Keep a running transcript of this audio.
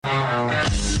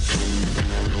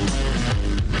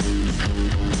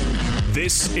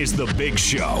This is The Big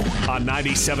Show on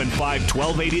 97.5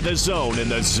 1280 The Zone and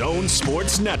The Zone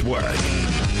Sports Network.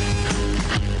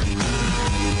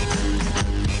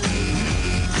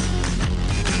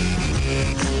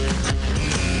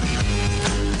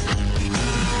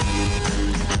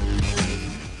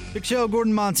 Big Show,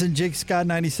 Gordon Monson, Jake Scott,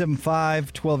 97.5,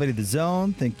 1280 The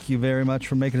Zone. Thank you very much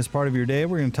for making us part of your day.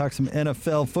 We're going to talk some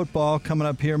NFL football coming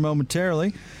up here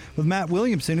momentarily with Matt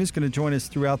Williamson, who's going to join us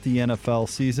throughout the NFL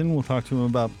season. We'll talk to him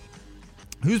about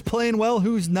who's playing well,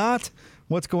 who's not,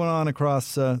 what's going on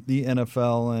across the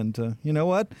NFL. And you know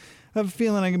what? I have a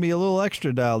feeling I can be a little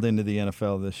extra dialed into the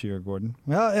NFL this year, Gordon.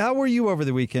 How were you over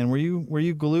the weekend? Were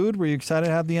you glued? Were you excited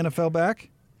to have the NFL back?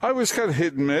 I was kind of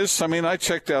hit and miss. I mean, I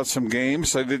checked out some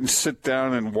games. I didn't sit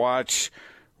down and watch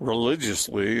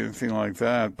religiously, anything like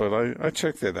that, but I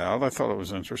checked it out. I thought it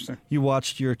was interesting. You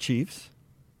watched your Chiefs?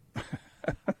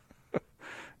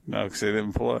 No, because they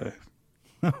didn't play.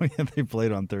 Oh, yeah, they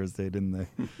played on Thursday, didn't they?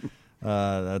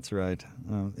 That's right.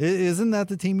 Isn't that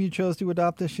the team you chose to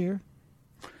adopt this year?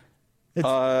 Did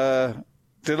I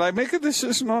make a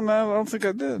decision on that? I don't think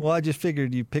I did. Well, I just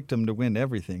figured you picked them to win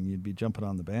everything. You'd be jumping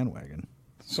on the bandwagon.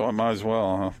 So I might as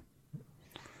well, huh?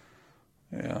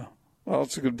 Yeah. Well,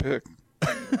 it's a good pick.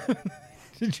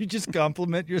 Did you just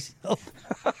compliment yourself?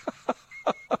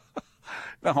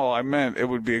 No, I meant it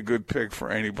would be a good pick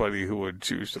for anybody who would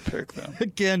choose to pick them.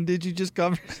 Again, did you just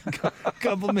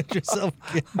compliment yourself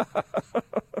again?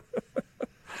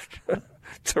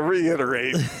 To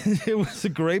reiterate. It was a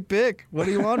great pick. What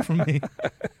do you want from me?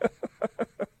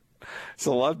 It's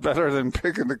a lot better than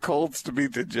picking the Colts to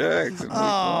beat the Jags.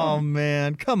 Oh,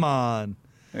 man. Come on.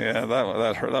 Yeah,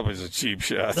 that was a cheap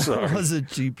shot. Sorry. That was a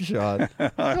cheap shot.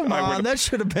 Come on. That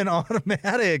should have been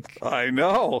automatic. I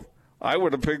know. I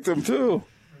would have picked them, too.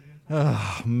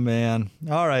 Oh, man.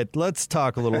 All right, let's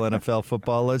talk a little NFL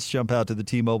football. Let's jump out to the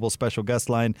T-Mobile special guest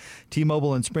line.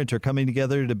 T-Mobile and Sprint are coming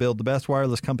together to build the best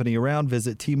wireless company around.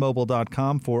 Visit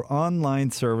T-Mobile.com for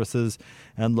online services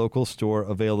and local store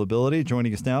availability.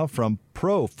 Joining us now from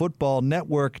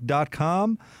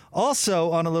ProFootballNetwork.com.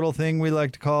 Also on a little thing we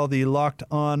like to call the Locked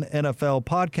On NFL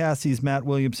podcast. He's Matt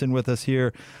Williamson with us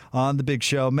here on The Big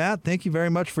Show. Matt, thank you very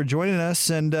much for joining us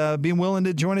and being willing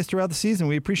to join us throughout the season.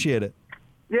 We appreciate it.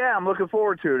 Yeah, I'm looking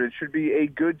forward to it. It should be a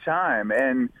good time.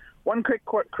 And one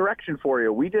quick correction for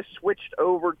you: we just switched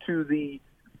over to the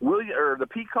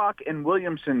Peacock and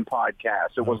Williamson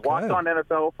podcast. It was Locked On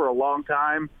NFL for a long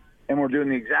time, and we're doing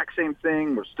the exact same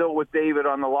thing. We're still with David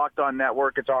on the Locked On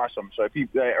Network. It's awesome. So I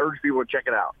urge people to check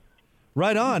it out.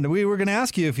 Right on. We were going to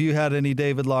ask you if you had any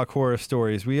David Locke horror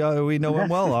stories. We know him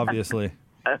well, obviously.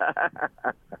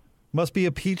 Must be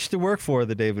a peach to work for,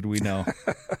 the David we know.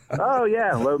 Oh,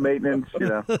 yeah, low maintenance,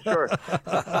 sure.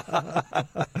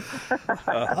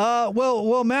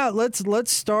 Well, Matt,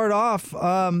 let's start off.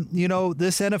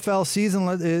 This NFL season,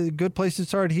 a good place to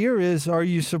start here is, are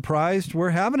you surprised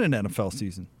we're having an NFL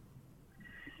season?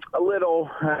 A little.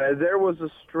 There was a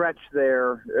stretch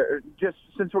there, just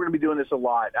since we're going to be doing this a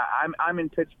lot. I'm in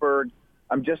Pittsburgh.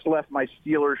 I'm just left my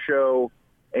Steelers show,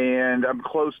 and I'm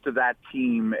close to that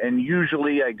team. And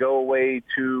usually I go away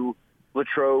to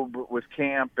Latrobe with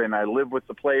camp, and I live with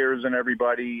the players and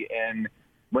everybody. And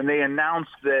when they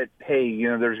announced that, hey,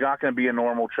 there's not going to be a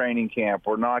normal training camp,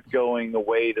 we're not going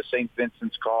away to St.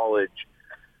 Vincent's College,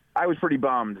 I was pretty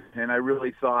bummed. And I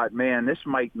really thought, man, this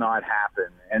might not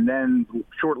happen. And then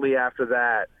shortly after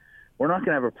that, we're not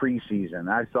going to have a preseason.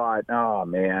 I thought, oh,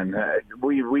 man,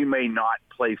 we may not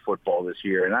play football this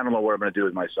year, and I don't know what I'm going to do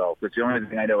with myself. It's the only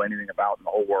thing I know anything about in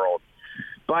the whole world.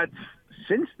 But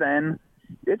since then,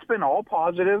 it's been all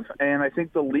positive, and I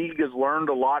think the league has learned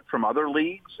a lot from other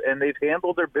leagues, and they've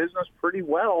handled their business pretty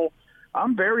well.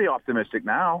 I'm very optimistic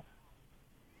now.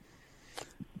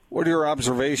 What are your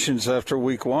observations after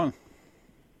week one?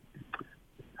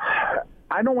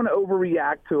 I don't want to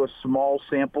overreact to a small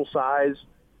sample size,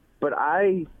 but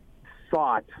I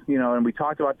thought, and we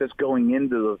talked about this going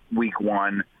into the week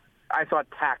one, I thought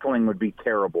tackling would be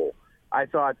terrible. I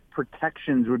thought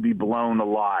protections would be blown a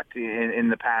lot in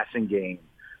the passing game.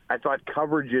 I thought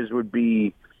coverages would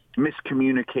be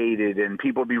miscommunicated and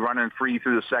people would be running free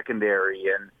through the secondary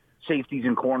and safeties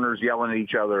and corners yelling at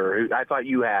each other. I thought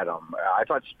you had them. I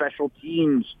thought special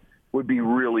teams would be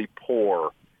really poor.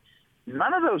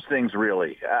 None of those things,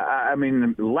 really. I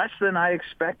mean, less than I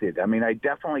expected. I mean, I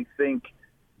definitely think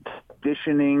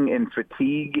conditioning and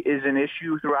fatigue is an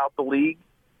issue throughout the league.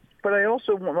 But I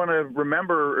also want to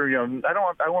remember,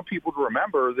 I want people to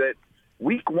remember that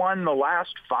week one, the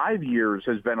last 5 years,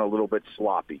 has been a little bit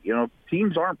sloppy.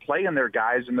 Teams aren't playing their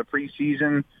guys in the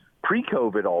preseason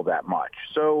pre-COVID all that much.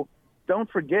 So don't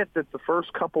forget that the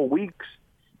first couple weeks,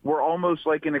 were almost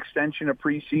like an extension of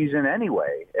preseason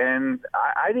anyway. And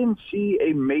I didn't see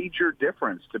a major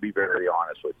difference, to be very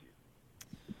honest with you.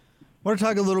 I want to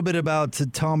talk a little bit about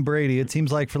Tom Brady. It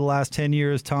seems like for the last 10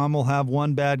 years, Tom will have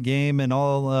one bad game, and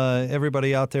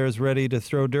everybody out there is ready to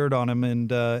throw dirt on him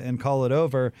and call it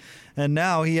over. And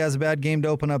now he has a bad game to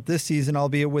open up this season,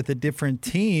 albeit with a different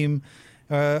team.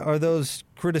 Are those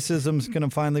criticisms going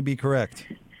to finally be correct?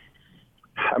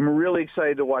 I'm really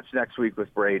excited to watch next week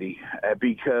with Brady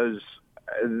because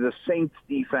the Saints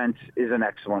defense is an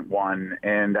excellent one,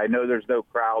 and I know there's no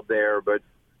crowd there, but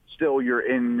still you're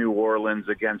in New Orleans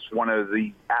against one of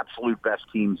the absolute best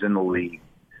teams in the league.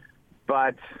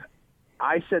 But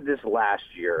I said this last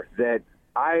year, that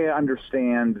I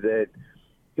understand that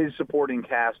his supporting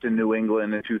cast in New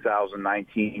England in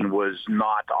 2019 was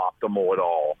not optimal at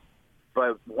all.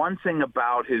 But one thing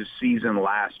about his season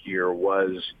last year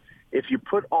was if you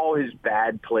put all his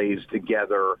bad plays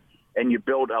together and you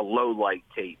build a low-light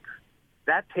tape,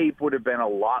 that tape would have been a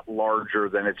lot larger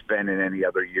than it's been in any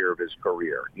other year of his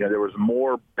career. You know, there was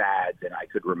more bad than I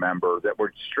could remember that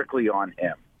were strictly on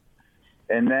him.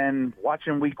 And then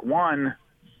watching week one,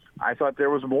 I thought there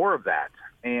was more of that.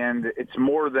 And it's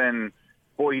more than,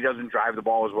 boy, he doesn't drive the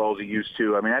ball as well as he used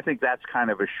to. I mean, I think that's kind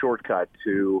of a shortcut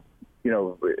to, you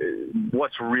know,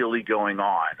 what's really going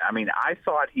on. I mean, I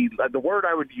thought the word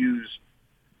I would use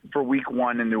for week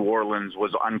one in New Orleans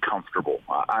was uncomfortable.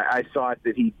 I thought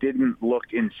that he didn't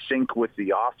look in sync with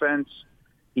the offense.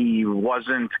 He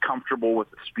wasn't comfortable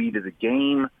with the speed of the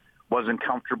game, wasn't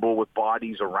comfortable with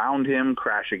bodies around him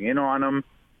crashing in on him.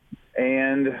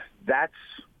 And that's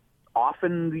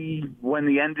often when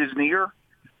the end is near,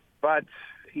 but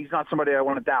he's not somebody I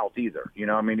want to doubt either. You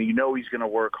know, I mean, you know he's going to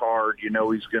work hard. You know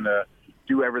he's going to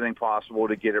do everything possible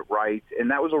to get it right.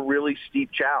 And that was a really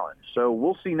steep challenge. So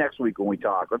we'll see next week when we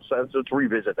talk. Let's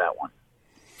revisit that one.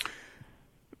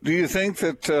 Do you think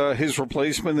that his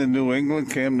replacement in New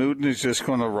England, Cam Newton, is just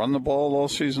going to run the ball all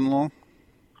season long?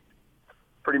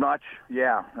 Pretty much,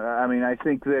 yeah. I mean, I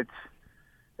think that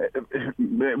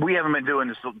we haven't been doing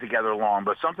this together long,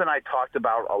 but something I talked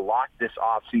about a lot this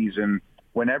offseason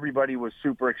when everybody was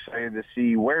super excited to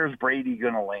see where's Brady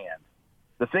going to land.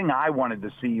 The thing I wanted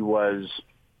to see was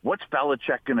what's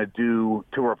Belichick going to do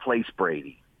to replace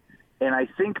Brady? And I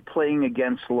think playing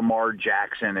against Lamar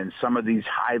Jackson and some of these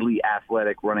highly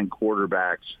athletic running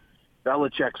quarterbacks,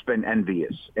 Belichick's been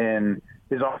envious. And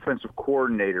his offensive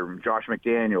coordinator, Josh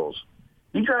McDaniels,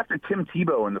 he drafted Tim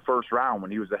Tebow in the first round when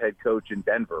he was the head coach in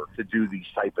Denver to do these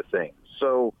type of things.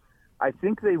 So I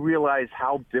think they realize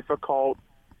how difficult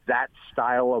that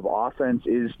style of offense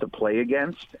is to play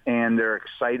against, and they're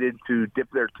excited to dip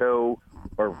their toe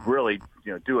or really,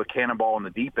 you know, do a cannonball in the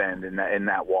deep end in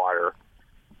that water.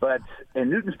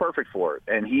 And Newton's perfect for it,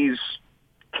 and he's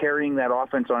carrying that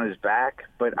offense on his back.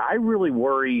 But I really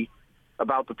worry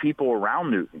about the people around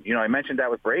Newton. You know, I mentioned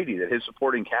that with Brady, that his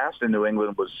supporting cast in New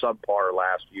England was subpar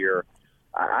last year.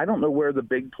 I don't know where the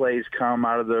big plays come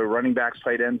out of the running backs,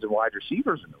 tight ends, and wide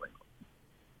receivers in New England.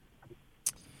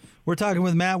 We're talking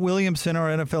with Matt Williamson, our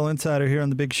NFL insider here on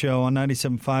The Big Show on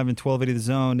 97.5 and 1280 The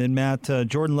Zone. And Matt,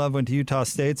 Jordan Love went to Utah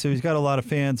State, so he's got a lot of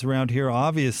fans around here,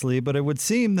 obviously. But it would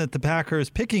seem that the Packers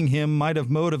picking him might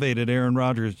have motivated Aaron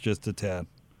Rodgers just a tad.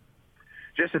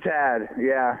 Just a tad,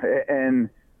 yeah. And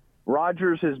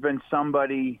Rodgers has been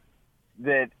somebody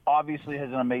that obviously has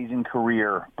an amazing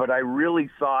career. But I really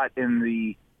thought in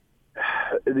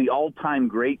the all-time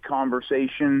great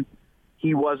conversation,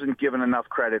 he wasn't given enough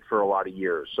credit for a lot of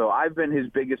years. So I've been his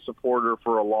biggest supporter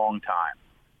for a long time.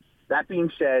 That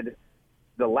being said,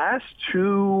 the last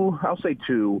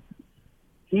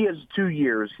he has 2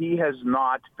 years, he has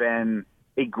not been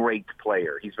a great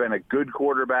player. He's been a good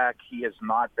quarterback. He has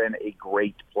not been a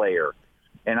great player.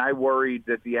 And I worried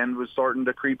that the end was starting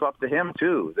to creep up to him,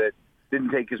 too, that didn't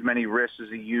take as many risks as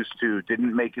he used to,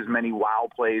 didn't make as many wow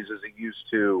plays as he used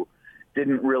to,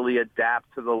 didn't really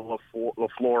adapt to the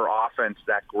LaFleur offense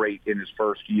that great in his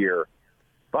first year.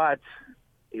 But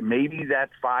maybe that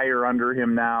fire under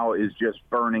him now is just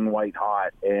burning white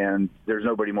hot, and there's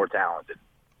nobody more talented.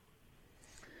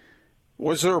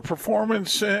 Was there a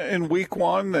performance in week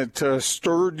one that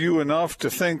stirred you enough to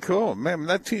think, oh, man,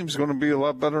 that team's going to be a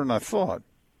lot better than I thought?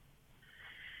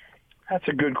 That's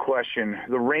a good question.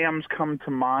 The Rams come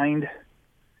to mind.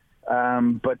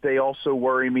 But they also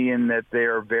worry me in that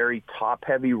they're a very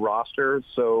top-heavy roster.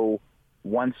 So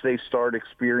once they start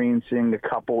experiencing a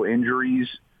couple injuries,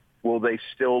 will they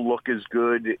still look as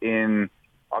good in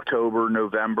October,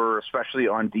 November, especially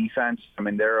on defense? I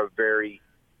mean, they're a very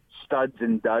studs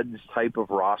and duds type of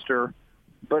roster.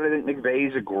 But I think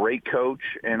McVay's a great coach,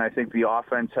 and I think the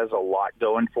offense has a lot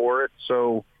going for it.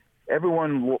 So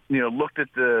everyone, looked at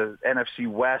the NFC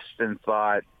West and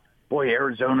thought, boy,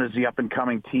 Arizona's the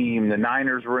up-and-coming team. The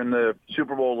Niners were in the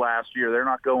Super Bowl last year. They're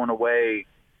not going away.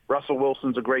 Russell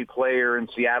Wilson's a great player, and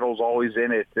Seattle's always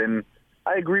in it. And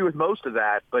I agree with most of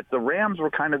that, but the Rams were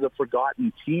kind of the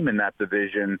forgotten team in that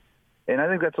division, and I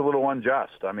think that's a little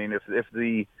unjust. I mean, if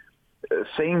the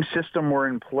same system were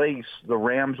in place, the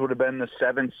Rams would have been the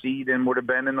 7th seed and would have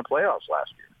been in the playoffs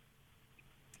last year.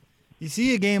 You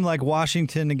see a game like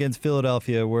Washington against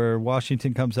Philadelphia where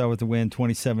Washington comes out with the win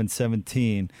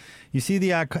 27-17. You see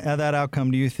that outcome,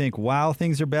 do you think, wow,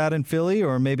 things are bad in Philly,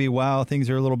 or maybe, wow, things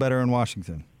are a little better in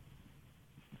Washington?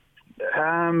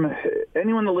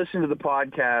 Anyone that listened to the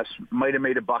podcast might have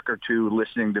made a buck or two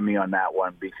listening to me on that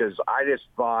one, because I just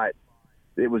thought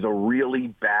it was a really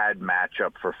bad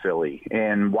matchup for Philly.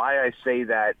 And why I say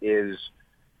that is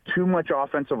too much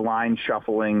offensive line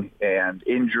shuffling and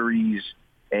injuries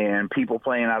and people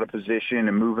playing out of position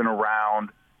and moving around.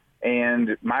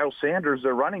 And Miles Sanders,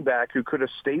 their running back, who could have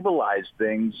stabilized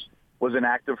things, was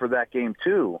inactive for that game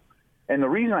too. And the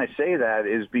reason I say that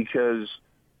is because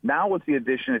now with the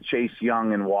addition of Chase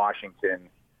Young in Washington,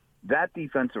 that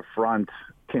defensive front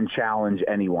can challenge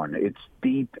anyone. It's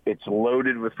deep. It's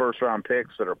loaded with first-round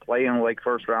picks that are playing like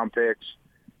first-round picks.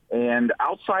 And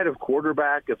outside of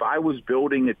quarterback, if I was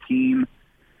building a team,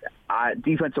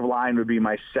 defensive line would be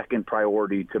my second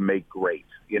priority to make great,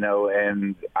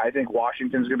 and I think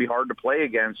Washington's going to be hard to play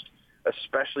against,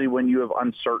 especially when you have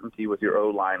uncertainty with your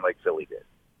O-line like Philly did.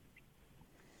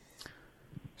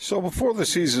 So before the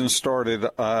season started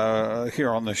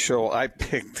here on the show, I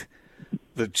picked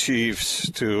the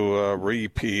Chiefs to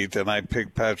repeat, and I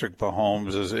picked Patrick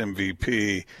Mahomes as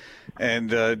MVP. And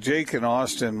Jake and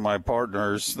Austin, my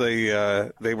partners,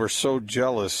 they were so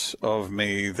jealous of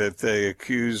me that they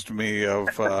accused me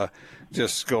of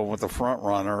just going with the front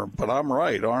runner. But I'm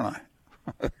right, aren't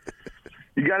I?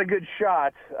 You got a good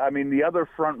shot. I mean, the other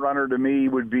front runner to me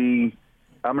would be,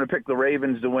 I'm going to pick the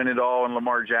Ravens to win it all and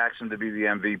Lamar Jackson to be the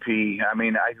MVP. I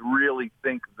mean, I really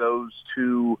think those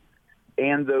two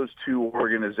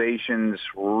organizations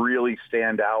really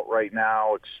stand out right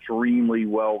now. Extremely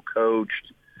well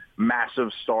coached,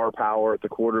 massive star power at the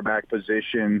quarterback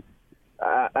position.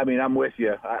 I mean, I'm with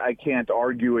you. I can't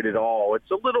argue it at all.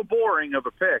 It's a little boring of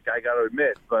a pick, I got to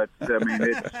admit, but I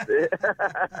mean,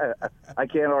 I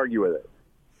can't argue with it.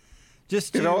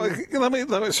 Let me.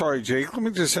 Sorry, Jake. Let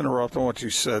me just interrupt on what you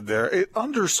said there. It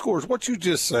underscores what you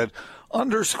just said.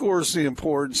 Underscores the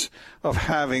importance of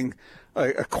having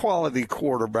a quality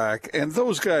quarterback, and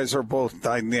those guys are both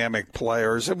dynamic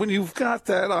players. And when you've got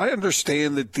that, I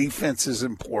understand that defense is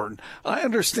important. I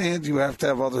understand you have to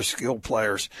have other skilled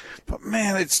players, but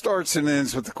man, it starts and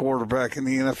ends with the quarterback in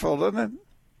the NFL, doesn't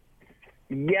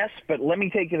it? Yes, but let me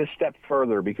take it a step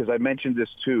further, because I mentioned this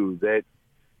too, that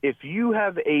if you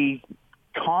have a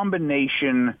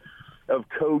combination of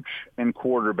coach and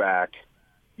quarterback,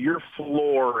 your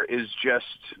floor is just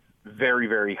very,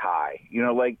 very high.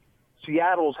 Like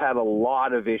Seattle's had a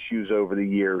lot of issues over the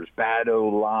years, bad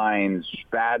O-lines,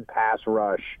 bad pass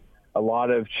rush, a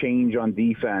lot of change on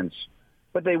defense.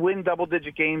 But they win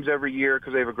double-digit games every year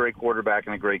because they have a great quarterback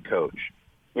and a great coach.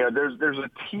 There's a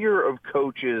tier of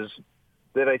coaches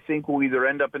that I think will either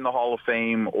end up in the Hall of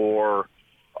Fame or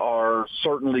are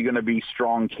certainly going to be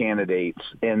strong candidates,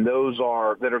 and those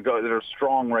that are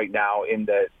strong right now in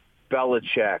that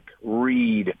Belichick,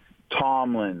 Reed,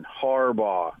 Tomlin,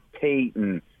 Harbaugh,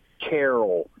 Peyton,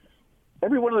 Carroll.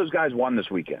 Every one of those guys won this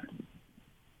weekend.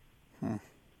 They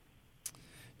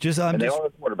all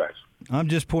have quarterbacks. I'm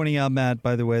just pointing out, Matt,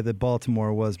 by the way, that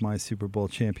Baltimore was my Super Bowl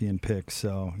champion pick.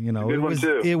 So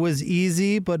it was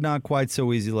easy, but not quite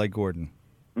so easy like Gordon.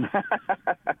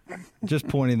 Just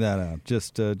pointing that out,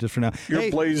 just for now.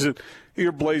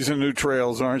 You're blazing new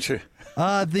trails, aren't you?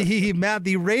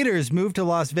 The Raiders moved to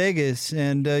Las Vegas,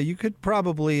 and you could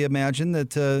probably imagine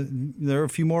that there are a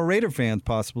few more Raider fans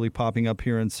possibly popping up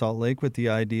here in Salt Lake with the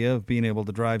idea of being able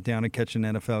to drive down and catch an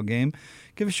NFL game.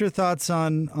 Give us your thoughts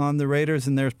on the Raiders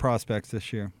and their prospects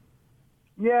this year.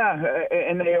 Yeah,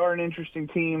 and they are an interesting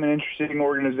team, an interesting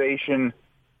organization.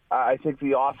 I think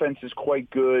the offense is quite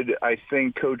good. I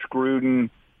think Coach Gruden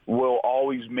will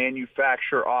always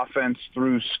manufacture offense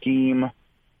through scheme.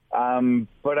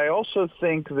 But I also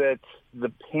think that the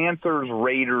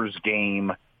Panthers-Raiders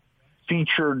game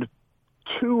featured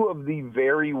two of the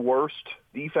very worst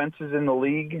defenses in the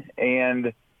league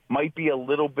and might be a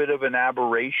little bit of an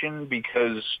aberration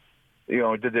because,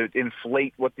 did it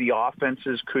inflate what the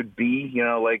offenses could be?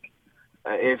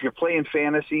 If you're playing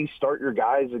fantasy, start your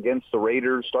guys against the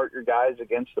Raiders, start your guys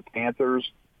against the Panthers.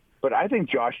 But I think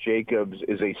Josh Jacobs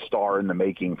is a star in the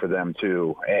making for them,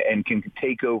 too, and can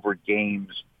take over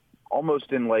games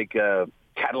almost in like a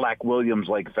Cadillac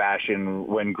Williams-like fashion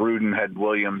when Gruden had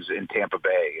Williams in Tampa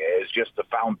Bay. It's just the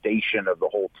foundation of the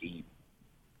whole team.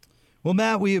 Well,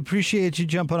 Matt, we appreciate you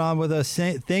jumping on with us.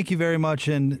 Thank you very much,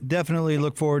 and definitely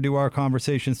look forward to our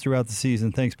conversations throughout the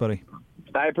season. Thanks, buddy.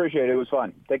 I appreciate it. It was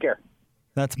fun. Take care.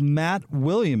 That's Matt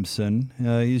Williamson.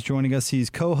 He's joining us. He's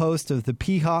co-host of the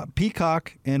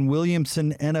Peacock and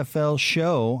Williamson NFL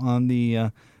show on the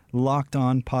Locked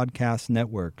On Podcast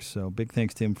Network. So big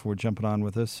thanks to him for jumping on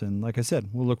with us. And like I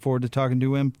said, we'll look forward to talking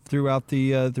to him throughout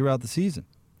the season.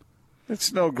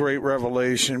 It's no great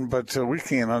revelation, but we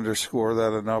can't underscore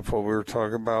that enough. What we were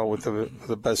talking about with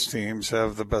the best teams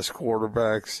have the best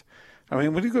quarterbacks. I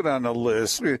mean, when you go down the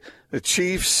list, the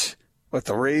Chiefs,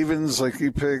 the Ravens, like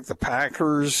you picked, the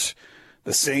Packers,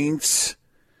 the Saints,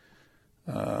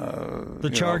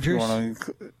 the Chargers.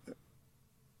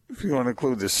 If you want to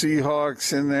include the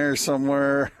Seahawks in there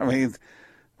somewhere, I mean,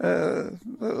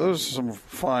 those are some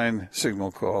fine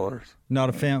signal callers. Not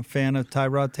a fan of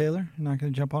Tyrod Taylor? You're not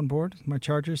going to jump on board? My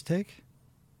Chargers take?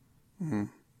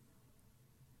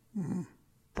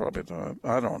 Probably not.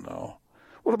 I don't know.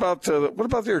 What about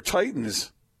their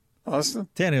Titans, Austin?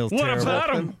 Tannehill's what terrible.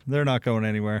 about them? They're not going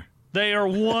anywhere. They are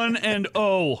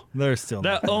 1-0. They're still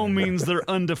That O means they're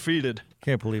undefeated.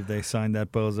 Can't believe they signed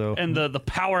that bozo. And the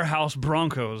powerhouse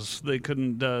Broncos, they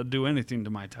couldn't do anything to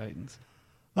my Titans.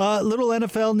 Little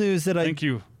NFL news that Thank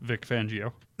you, Vic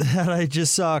Fangio. that I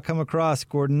just saw come across,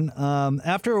 Gordon.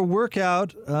 After a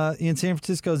workout in San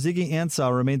Francisco, Ziggy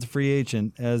Ansah remains a free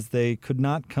agent as they could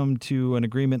not come to an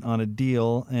agreement on a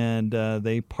deal, and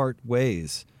they part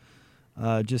ways.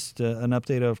 Just an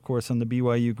update, of course, on the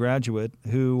BYU graduate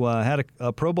who had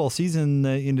a Pro Bowl season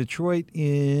in Detroit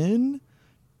in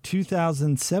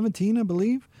 2017, I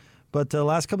believe. But the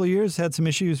last couple of years had some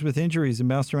issues with injuries and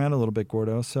bounced around a little bit,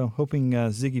 Gordo. So hoping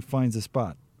Ziggy finds a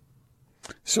spot.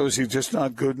 So is he just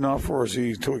not good enough, or is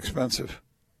he too expensive?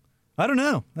 I don't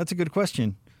know. That's a good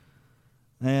question.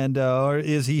 And or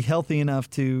is he healthy enough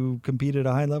to compete at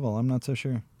a high level? I'm not so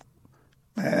sure.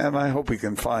 Man, I hope he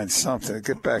can find something to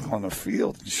get back on the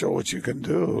field and show what you can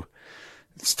do.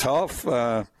 It's tough.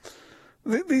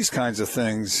 These kinds of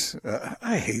things,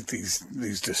 I hate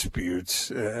these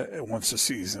disputes once the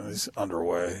season is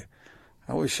underway.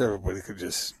 I wish everybody could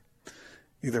just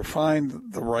either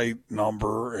find the right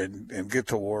number and get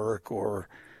to work, or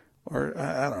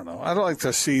I don't know. I'd like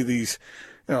to see these,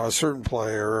 a certain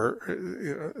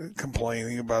player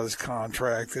complaining about his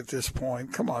contract at this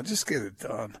point. Come on, just get it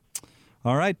done.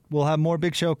 All right, we'll have more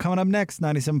Big Show coming up next,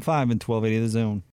 97.5 and 1280 The Zone.